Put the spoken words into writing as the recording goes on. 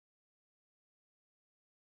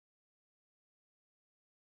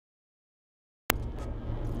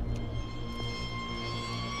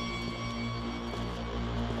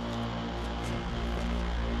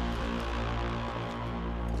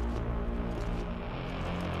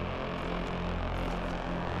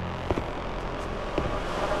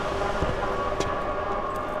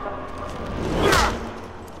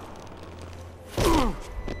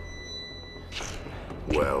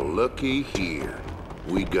looky here.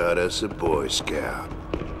 We got us a Boy Scout.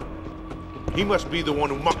 He must be the one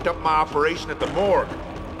who mucked up my operation at the morgue.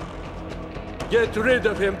 Get rid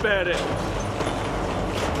of him, Barrett.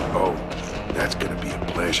 Oh, that's gonna be a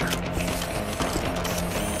pleasure.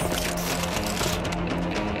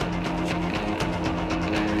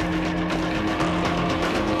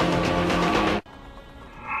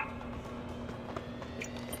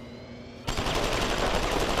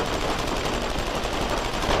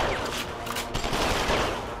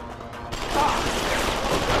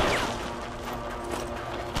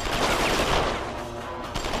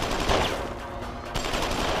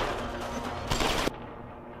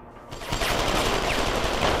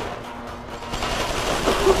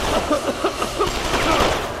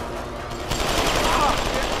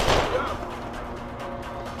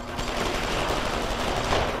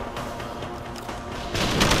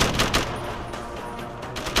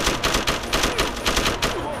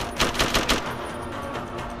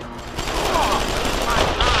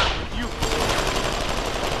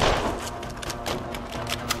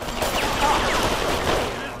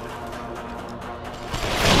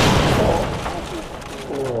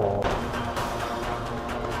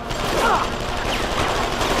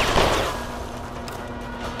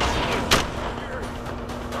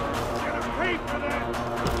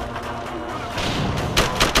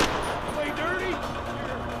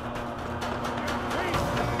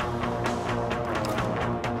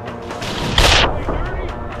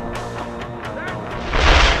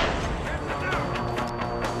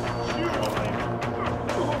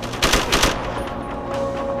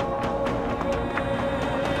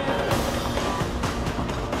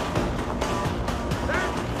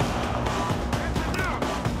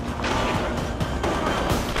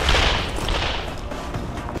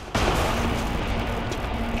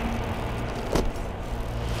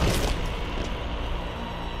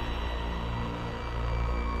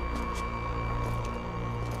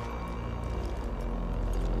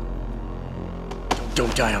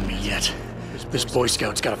 Don't die on me yet. This Boy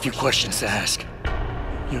Scout's got a few questions to ask.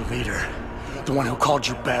 Your leader, the one who called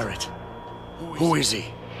you Barrett. Who is he?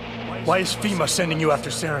 Why is FEMA sending you after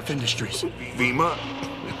Seraph Industries? FEMA?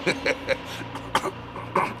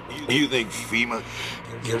 You think FEMA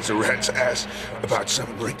gives a rat's ass about some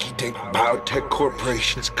rinky-dink biotech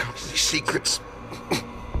corporation's company secrets?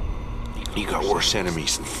 You got worse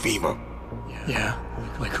enemies than FEMA. Yeah?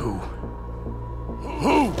 Like who?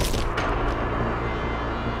 Who?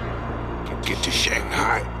 Get to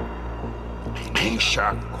Shanghai.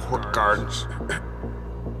 Shot Court Gardens.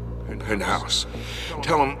 And house.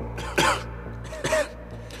 Tell him...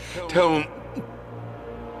 Tell him...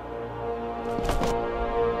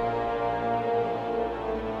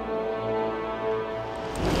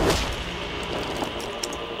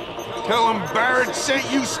 Tell him Barrett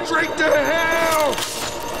sent you straight to hell!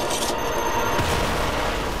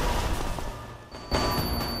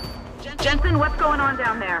 Jensen, what's going on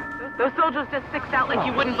down there? Those soldiers just sixed out like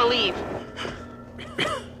you wouldn't believe.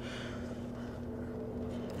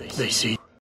 They see